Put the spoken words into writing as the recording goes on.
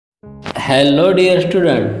Hello dear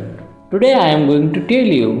student. Today I am going to tell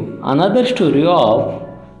you another story of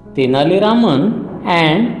Tenali Raman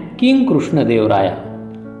and King krishanadev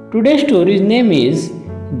Raya. Today's story's name is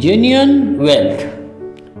Genuine Wealth.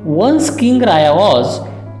 Once King Raya was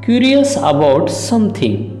curious about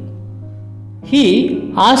something.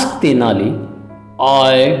 He asked Tenali,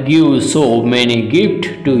 I give so many gifts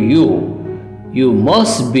to you. You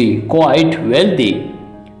must be quite wealthy.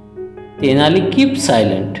 Tenali kept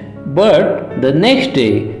silent. But the next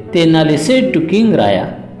day, Tenali said to King Raya,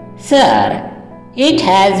 Sir, it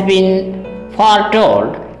has been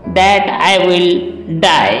foretold that I will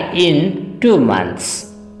die in 2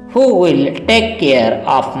 months. Who will take care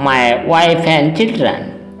of my wife and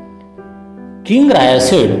children? King Raya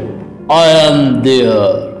said, I am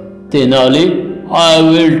there. Tenali, I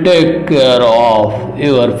will take care of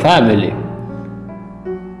your family.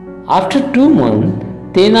 After 2 months,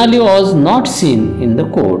 Tenali was not seen in the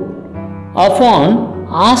court. Upon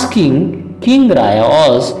asking, King Raya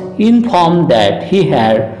was informed that he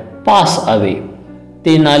had passed away.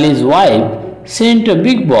 Tenali's wife sent a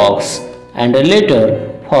big box and a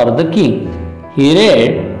letter for the king. He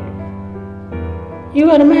read,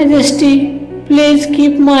 Your Majesty, please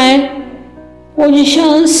keep my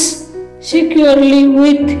possessions securely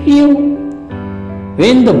with you.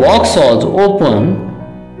 When the box was opened,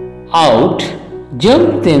 out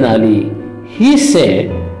jumped Tenali. He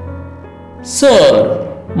said,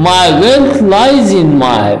 Sir, my wealth lies in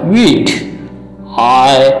my wit.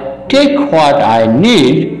 I take what I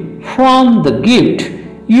need from the gift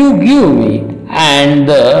you give me, and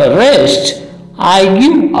the rest I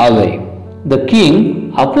give away. The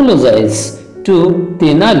king apologized to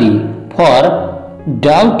Tenali for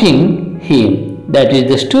doubting him. That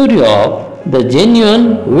is the story of the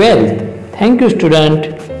genuine wealth. Thank you,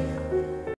 student.